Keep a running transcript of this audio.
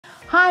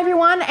Hi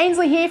everyone,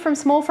 Ainsley here from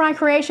Small Fry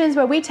Creations,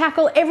 where we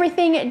tackle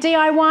everything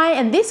DIY,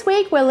 and this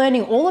week we're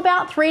learning all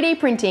about 3D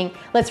printing.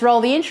 Let's roll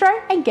the intro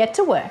and get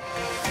to work.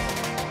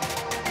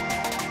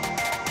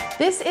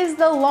 This is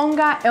the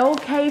LONGER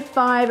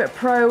LK5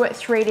 Pro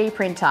 3D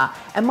printer,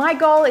 and my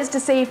goal is to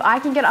see if I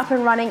can get up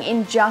and running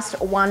in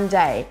just one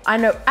day. I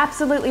know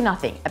absolutely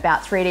nothing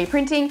about 3D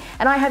printing,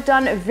 and I have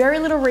done very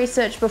little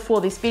research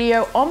before this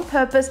video on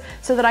purpose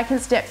so that I can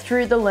step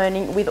through the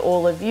learning with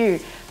all of you.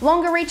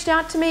 LONGER reached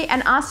out to me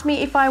and asked me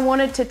if I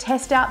wanted to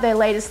test out their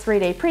latest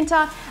 3D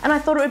printer, and I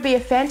thought it would be a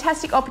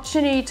fantastic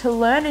opportunity to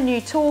learn a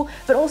new tool,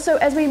 but also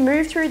as we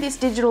move through this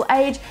digital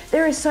age,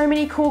 there are so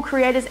many cool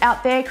creators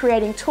out there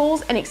creating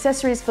tools and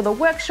accessories for the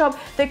workshop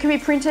that can be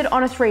printed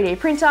on a 3D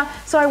printer,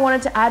 so I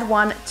wanted to add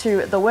one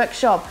to the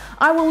workshop.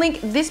 I will link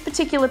this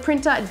particular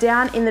printer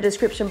down in the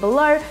description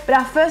below, but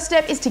our first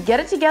step is to get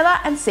it together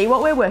and see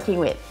what we're working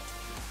with.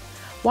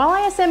 While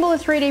I assemble a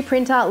 3D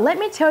printer, let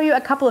me tell you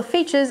a couple of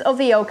features of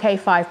the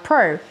LK5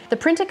 Pro. The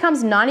printer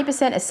comes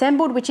 90%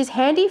 assembled, which is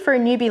handy for a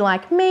newbie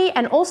like me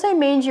and also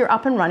means you're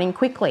up and running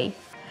quickly.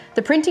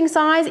 The printing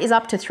size is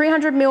up to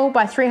 300mm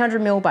by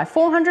 300mm by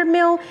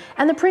 400mm,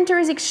 and the printer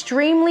is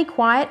extremely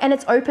quiet and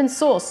it's open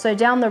source, so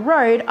down the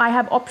road I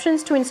have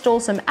options to install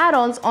some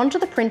add-ons onto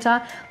the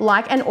printer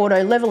like an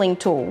auto leveling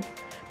tool.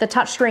 The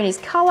touchscreen is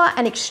color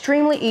and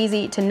extremely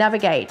easy to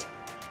navigate.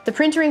 The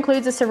printer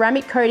includes a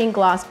ceramic coating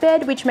glass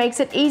bed, which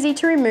makes it easy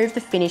to remove the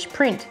finished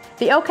print.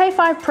 The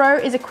LK5 Pro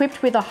is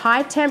equipped with a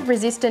high temp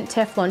resistant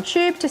Teflon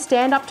tube to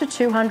stand up to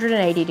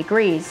 280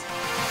 degrees.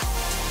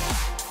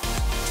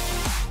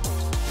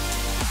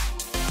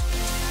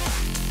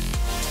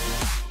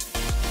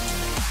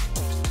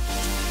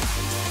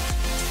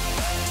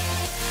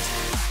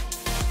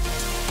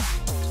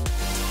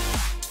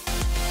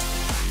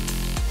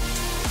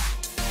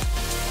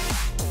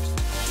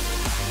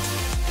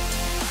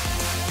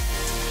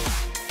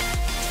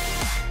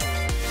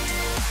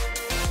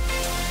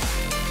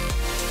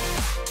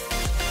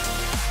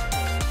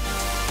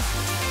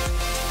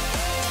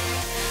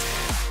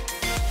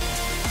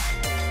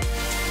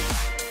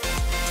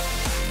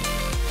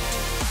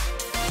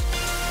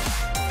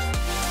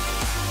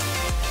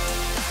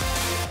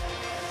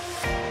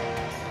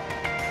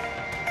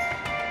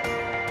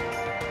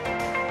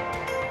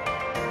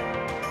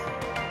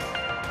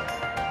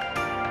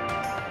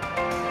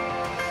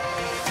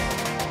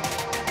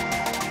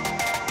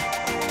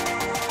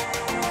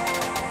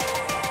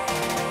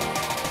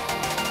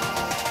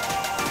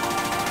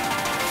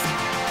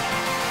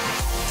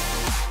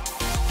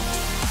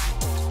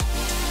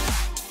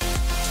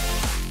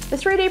 The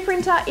 3D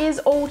printer is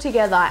all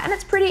together and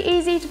it's pretty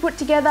easy to put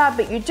together,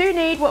 but you do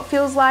need what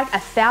feels like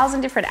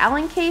 1,000 different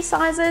Allen key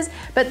sizes,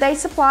 but they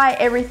supply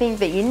everything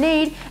that you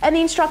need and the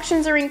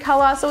instructions are in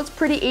color, so it's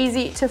pretty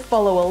easy to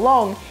follow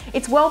along.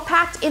 It's well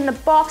packed in the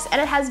box and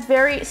it has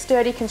very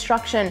sturdy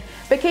construction.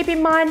 But keep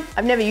in mind,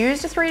 I've never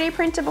used a 3D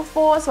printer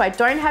before, so I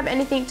don't have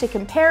anything to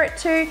compare it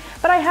to,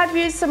 but I have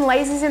used some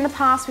lasers in the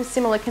past with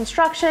similar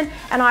construction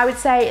and I would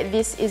say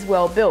this is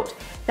well built.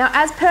 Now,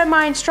 as per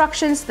my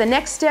instructions, the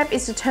next step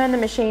is to turn the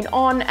machine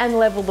on and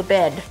level the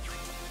bed.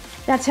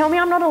 Now tell me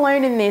I'm not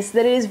alone in this,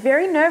 that it is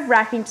very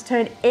nerve-wracking to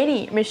turn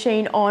any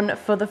machine on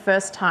for the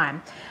first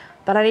time.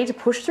 But I need to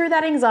push through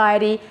that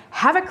anxiety,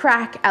 have a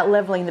crack at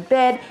leveling the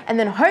bed, and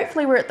then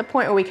hopefully we're at the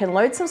point where we can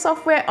load some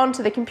software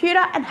onto the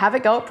computer and have a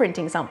go at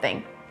printing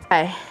something.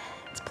 Okay,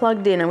 it's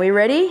plugged in. Are we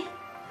ready?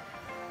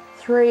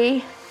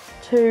 3,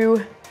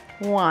 2,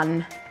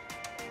 1.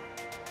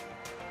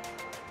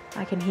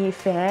 I can hear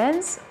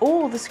fans.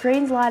 Oh, the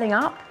screen's lighting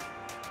up.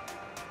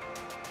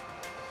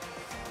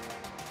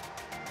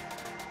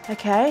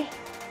 Okay.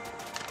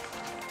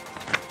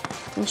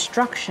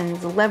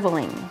 Instructions,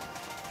 leveling.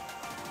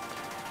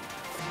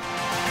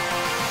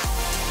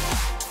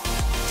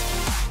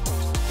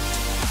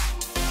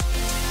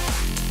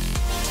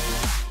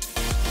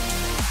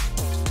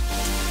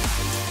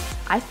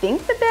 I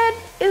think the bed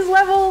is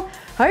level.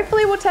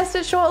 Hopefully we'll test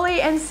it shortly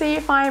and see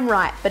if I am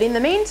right. But in the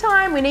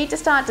meantime, we need to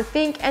start to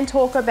think and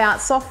talk about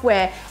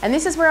software. And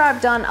this is where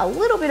I've done a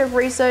little bit of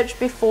research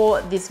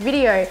before this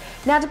video.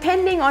 Now,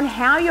 depending on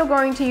how you're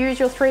going to use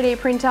your 3D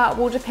printer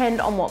will depend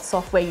on what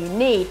software you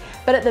need.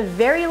 But at the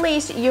very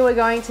least, you are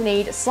going to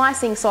need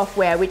slicing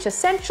software, which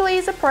essentially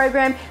is a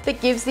program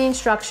that gives the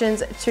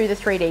instructions to the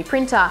 3D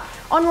printer.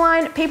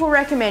 Online, people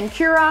recommend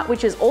Cura,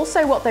 which is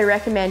also what they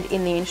recommend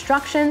in the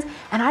instructions.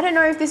 And I don't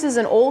know if this is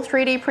an all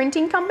 3D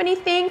printing company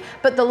thing,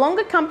 but the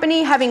LONGER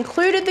company have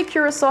included the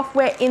Cura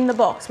software in the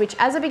box, which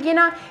as a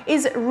beginner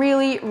is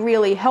really,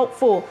 really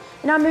helpful.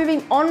 Now,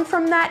 moving on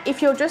from that,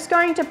 if you're just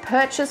going to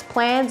purchase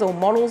plans or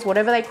models,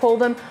 whatever they call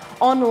them,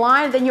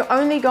 online, then you're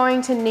only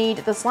going to need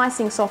the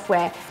slicing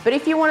software. But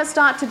if you want to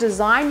start to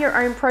design your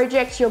own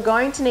projects, you're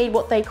going to need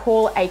what they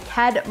call a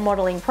CAD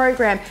modeling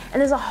program.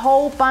 And there's a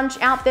whole bunch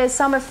out there.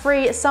 Some are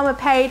free, some are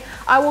paid.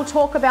 I will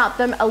talk about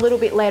them a little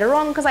bit later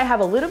on because I have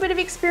a little bit of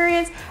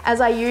experience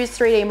as I use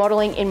 3D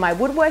modeling in my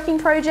woodworking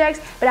projects.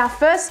 But our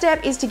first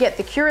step is to get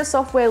the Cura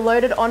software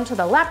loaded onto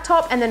the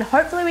laptop, and then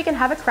hopefully we can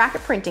have a crack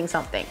at printing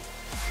something.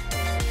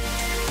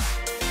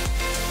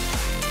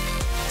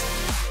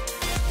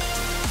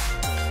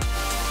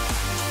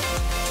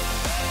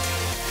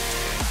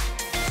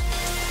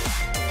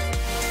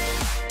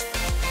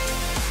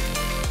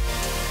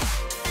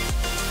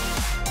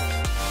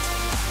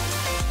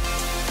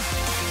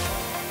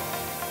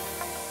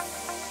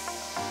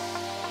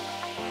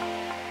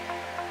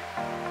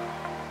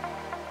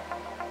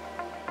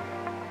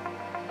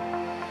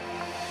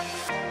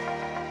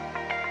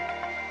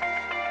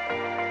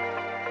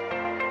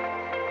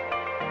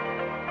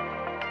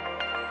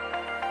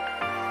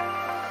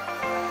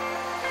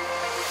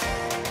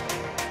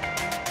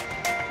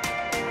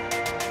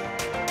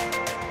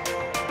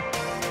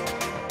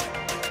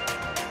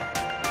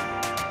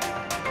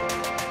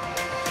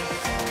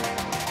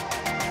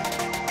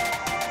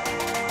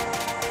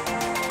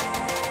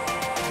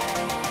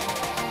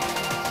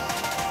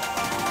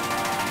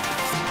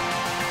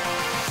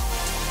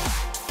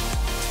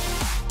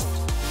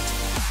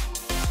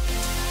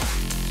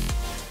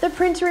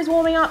 printer is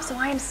warming up, so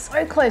I am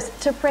so close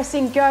to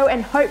pressing go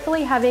and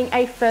hopefully having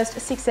a first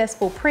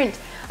successful print.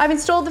 I've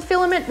installed the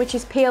filament, which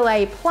is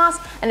PLA Plus,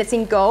 and it's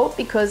in gold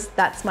because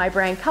that's my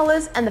brand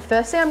colors, and the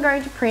first thing I'm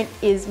going to print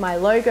is my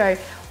logo.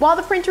 While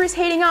the printer is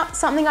heating up,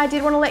 something I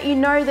did want to let you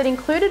know that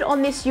included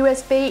on this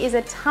USB is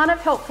a ton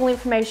of helpful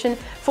information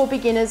for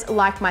beginners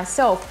like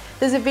myself.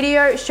 There's a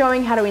video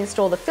showing how to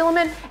install the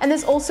filament, and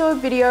there's also a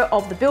video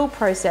of the build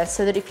process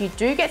so that if you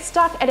do get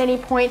stuck at any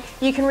point,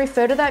 you can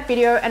refer to that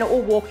video and it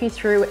will walk you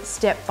through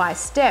step by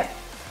step.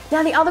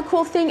 Now, the other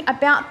cool thing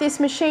about this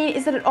machine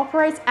is that it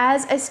operates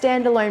as a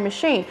standalone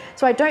machine,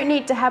 so I don't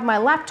need to have my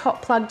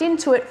laptop plugged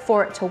into it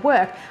for it to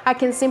work. I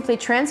can simply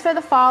transfer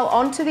the file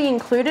onto the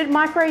included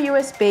micro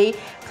USB,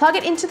 plug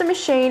it into the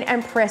machine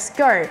and press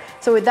go.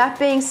 So with that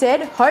being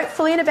said,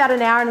 hopefully in about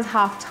an hour and a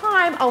half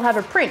time, I'll have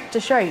a print to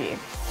show you.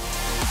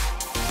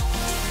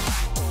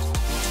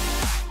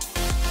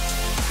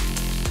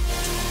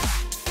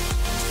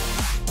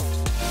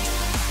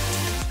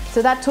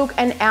 So that took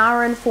an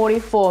hour and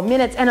 44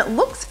 minutes and it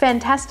looks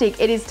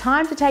fantastic. It is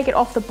time to take it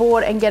off the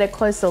board and get a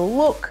closer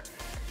look.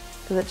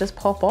 Does it just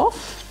pop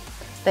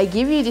off? They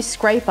give you this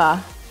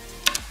scraper.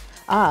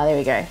 Ah, there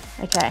we go,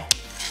 okay.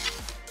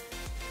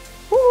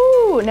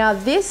 Woo, now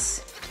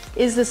this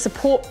is the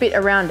support bit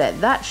around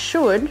it. That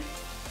should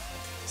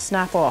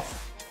snap off.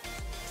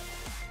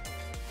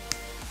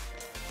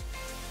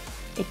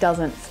 It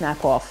doesn't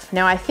snap off.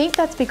 Now I think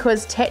that's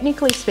because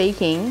technically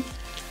speaking,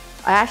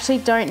 I actually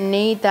don't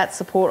need that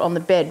support on the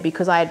bed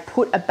because I had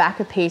put a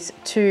backer piece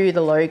to the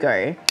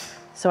logo.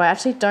 So I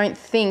actually don't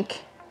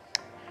think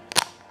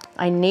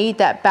I need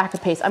that backer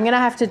piece. I'm gonna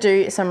have to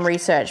do some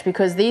research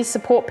because these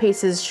support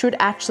pieces should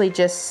actually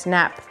just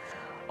snap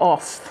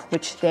off,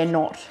 which they're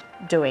not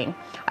doing.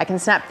 I can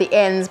snap the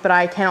ends, but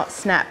I cannot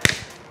snap.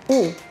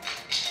 Ooh,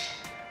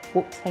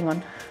 whoops, hang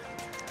on.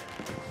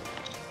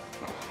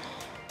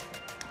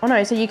 Oh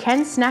no, so you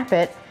can snap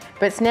it,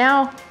 but it's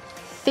now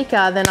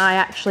thicker than I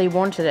actually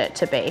wanted it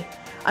to be.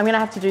 I'm gonna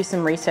have to do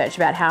some research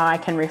about how I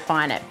can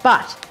refine it.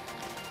 But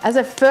as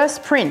a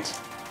first print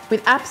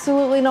with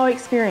absolutely no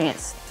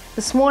experience,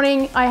 this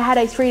morning I had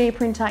a 3D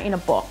printer in a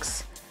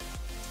box.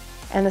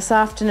 And this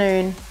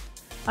afternoon,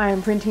 I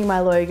am printing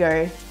my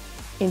logo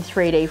in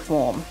 3D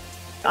form.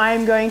 I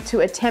am going to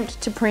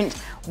attempt to print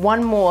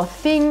one more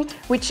thing,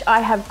 which I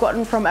have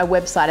gotten from a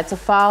website. It's a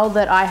file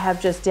that I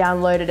have just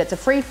downloaded. It's a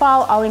free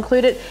file. I'll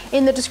include it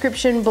in the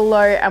description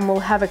below and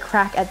we'll have a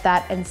crack at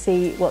that and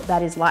see what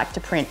that is like to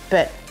print.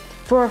 But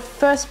for a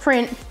first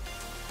print,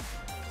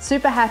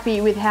 super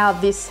happy with how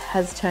this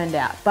has turned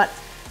out. But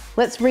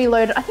let's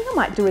reload it. I think I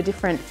might do a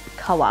different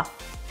color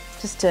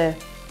just to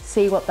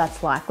see what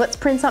that's like. Let's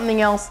print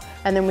something else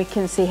and then we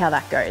can see how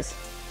that goes.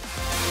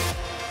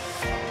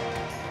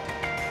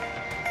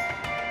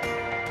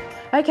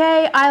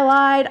 Okay, I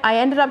lied. I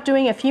ended up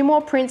doing a few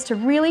more prints to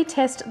really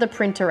test the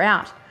printer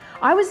out.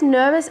 I was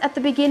nervous at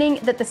the beginning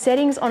that the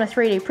settings on a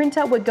 3D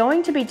printer were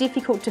going to be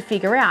difficult to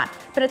figure out,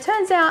 but it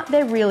turns out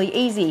they're really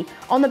easy.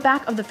 On the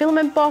back of the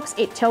filament box,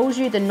 it tells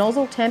you the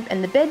nozzle temp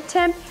and the bed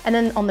temp, and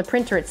then on the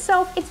printer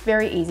itself, it's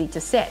very easy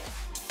to set.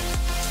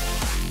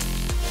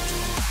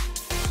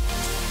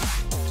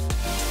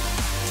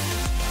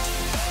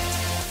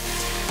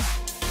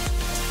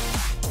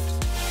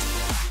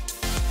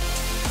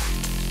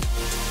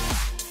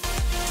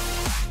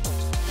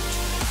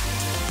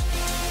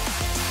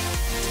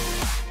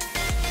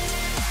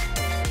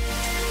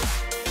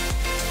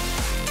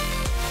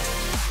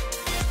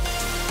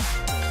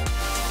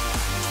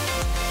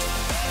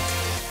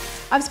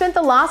 I've spent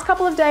the last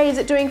couple of days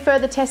doing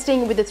further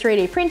testing with the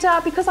 3D printer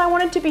because I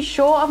wanted to be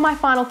sure of my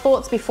final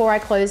thoughts before I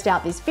closed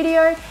out this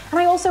video, and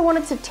I also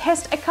wanted to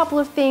test a couple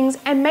of things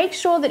and make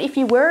sure that if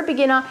you were a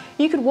beginner,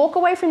 you could walk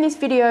away from this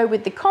video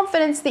with the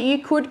confidence that you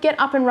could get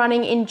up and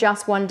running in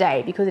just one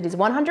day, because it is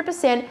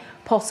 100%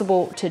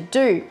 possible to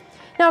do.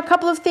 Now, a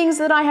couple of things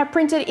that I have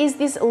printed is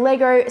this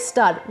Lego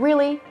stud,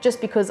 really just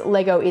because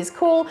Lego is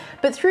cool,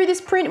 but through this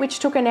print, which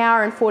took an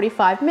hour and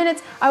 45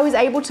 minutes, I was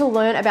able to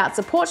learn about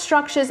support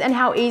structures and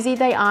how easy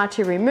they are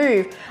to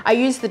remove. I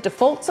used the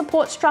default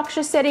support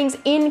structure settings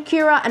in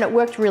Cura and it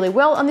worked really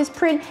well on this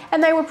print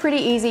and they were pretty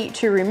easy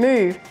to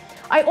remove.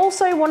 I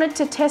also wanted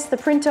to test the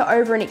printer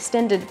over an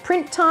extended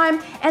print time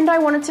and I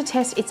wanted to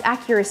test its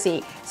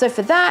accuracy. So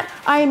for that,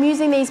 I am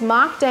using these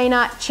Mark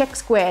Dana check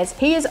squares.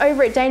 He is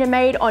over at Dana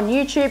Made on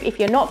YouTube. If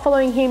you're not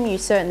following him, you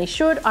certainly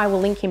should. I will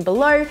link him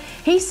below.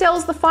 He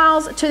sells the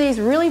files to these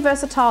really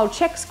versatile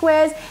check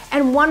squares,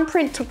 and one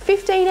print took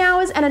 15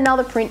 hours and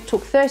another print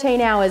took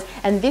 13 hours.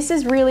 And this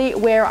is really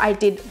where I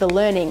did the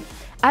learning.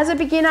 As a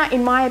beginner,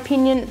 in my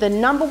opinion, the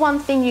number one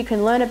thing you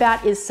can learn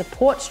about is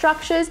support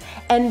structures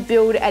and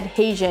build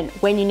adhesion,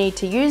 when you need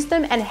to use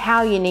them and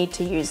how you need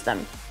to use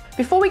them.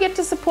 Before we get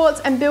to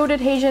supports and build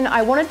adhesion,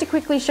 I wanted to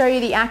quickly show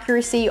you the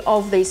accuracy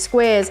of these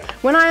squares.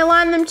 When I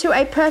align them to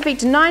a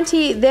perfect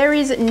 90, there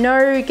is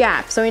no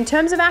gap. So in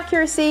terms of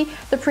accuracy,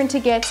 the printer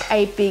gets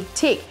a big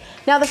tick.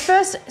 Now, the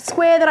first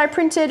square that I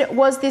printed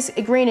was this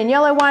green and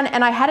yellow one,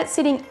 and I had it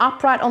sitting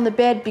upright on the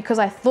bed because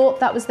I thought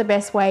that was the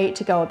best way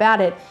to go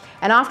about it.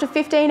 And after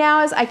 15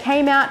 hours, I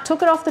came out,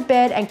 took it off the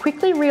bed, and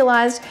quickly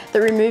realized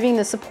that removing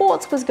the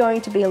supports was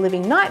going to be a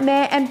living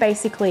nightmare and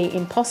basically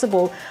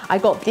impossible. I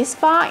got this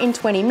far in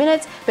 20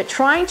 minutes, but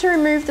trying to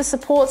remove the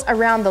supports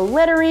around the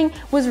lettering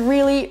was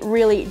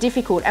really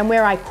difficult. And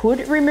where I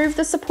could remove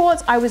the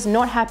supports, I was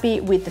not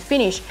happy with the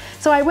finish.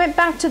 So I went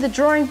back to the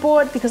drawing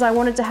board because I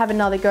wanted to have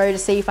another go to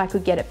see if I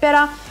could get it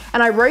better.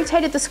 And I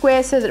rotated the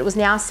square so that it was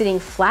now sitting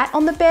flat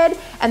on the bed,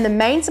 and the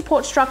main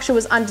support structure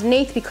was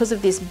underneath because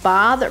of this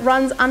bar that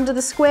runs under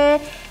the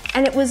square,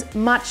 and it was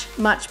much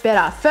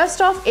better.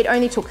 First off, it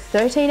only took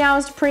 13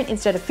 hours to print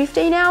instead of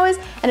 15 hours,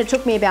 and it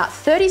took me about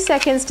 30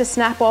 seconds to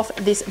snap off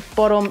this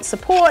bottom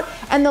support,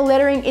 and the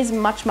lettering is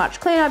much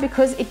cleaner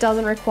because it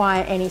doesn't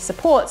require any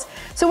supports.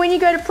 So when you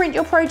go to print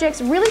your projects,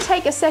 really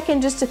take a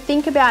second just to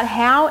think about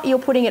how you're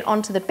putting it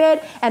onto the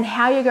bed and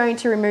how you're going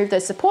to remove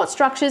those support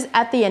structures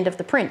at the end of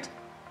the print.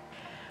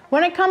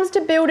 When it comes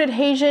to build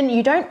adhesion,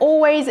 you don't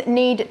always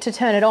need to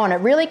turn it on. It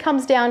really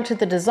comes down to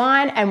the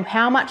design and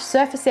how much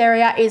surface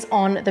area is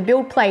on the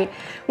build plate.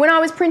 When I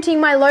was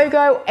printing my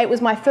logo, it was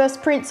my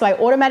first print, so I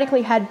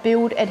automatically had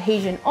build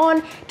adhesion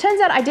on.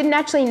 Turns out I didn't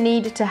actually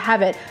need to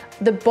have it.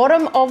 The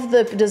bottom of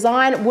the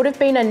design would have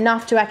been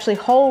enough to actually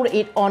hold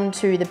it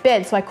onto the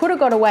bed, so I could have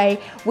got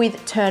away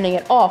with turning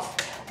it off.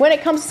 When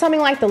it comes to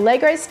something like the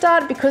Lego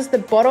stud, because the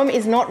bottom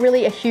is not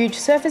really a huge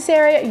surface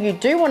area, you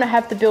do want to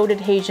have the build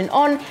adhesion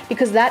on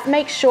because that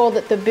makes sure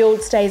that the build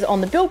stays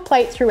on the build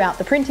plate throughout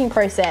the printing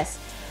process.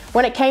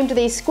 When it came to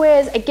these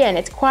squares, again,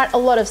 it's quite a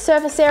lot of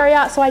surface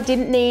area, so I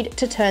didn't need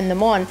to turn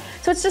them on.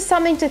 So it's just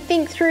something to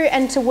think through,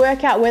 and to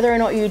work out whether or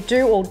not you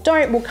do or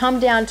don't will come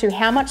down to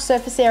how much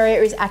surface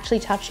area is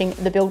actually touching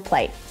the build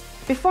plate.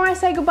 Before I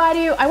say goodbye to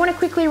you, I want to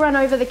quickly run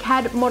over the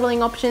CAD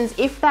modeling options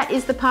if that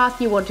is the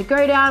path you want to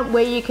go down,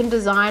 where you can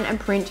design and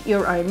print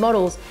your own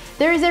models.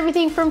 There is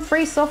everything from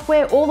free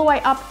software all the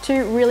way up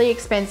to really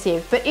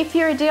expensive. But if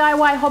you're a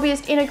DIY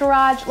hobbyist in a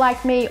garage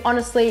like me,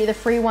 honestly, the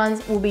free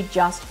ones will be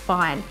just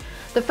fine.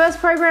 The first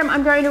program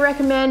I'm going to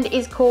recommend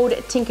is called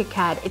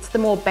Tinkercad. It's the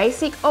more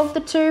basic of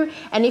the two,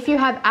 and if you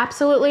have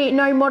absolutely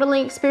no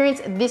modeling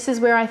experience, this is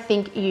where I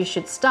think you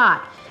should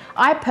start.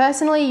 I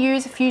personally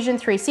use Fusion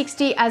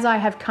 360 as I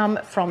have come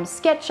from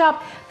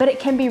SketchUp, but it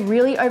can be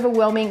really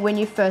overwhelming when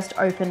you first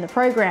open the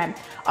program.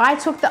 I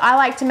took the I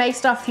Like to Make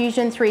Stuff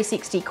Fusion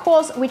 360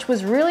 course, which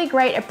was really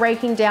great at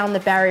breaking down the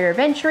barrier of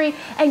entry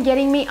and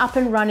getting me up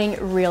and running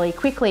really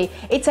quickly.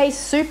 It's a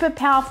super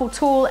powerful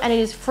tool and it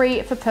is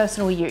free for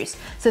personal use.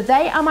 So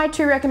they are my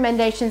two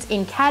recommendations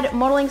in CAD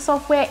modeling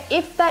software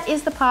if that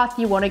is the path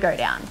you want to go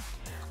down.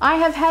 I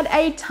have had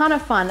a ton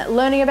of fun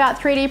learning about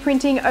 3D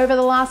printing over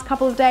the last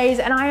couple of days,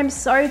 and I am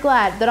so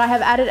glad that I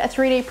have added a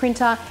 3D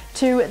printer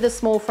to the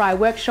Small Fry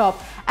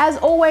workshop. As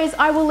always,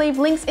 I will leave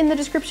links in the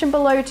description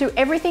below to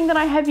everything that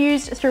I have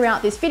used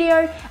throughout this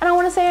video, and I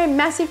want to say a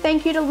massive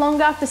thank you to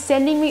Longer for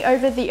sending me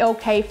over the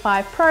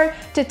LK5 Pro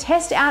to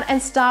test out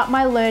and start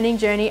my learning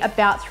journey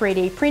about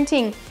 3D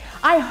printing.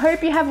 I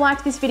hope you have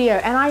liked this video,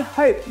 and I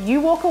hope you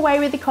walk away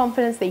with the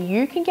confidence that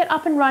you can get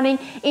up and running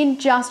in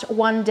just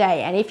one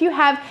day. And if you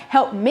have,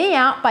 help me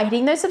out by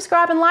hitting those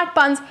subscribe and like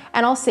buttons,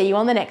 and I'll see you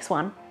on the next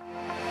one.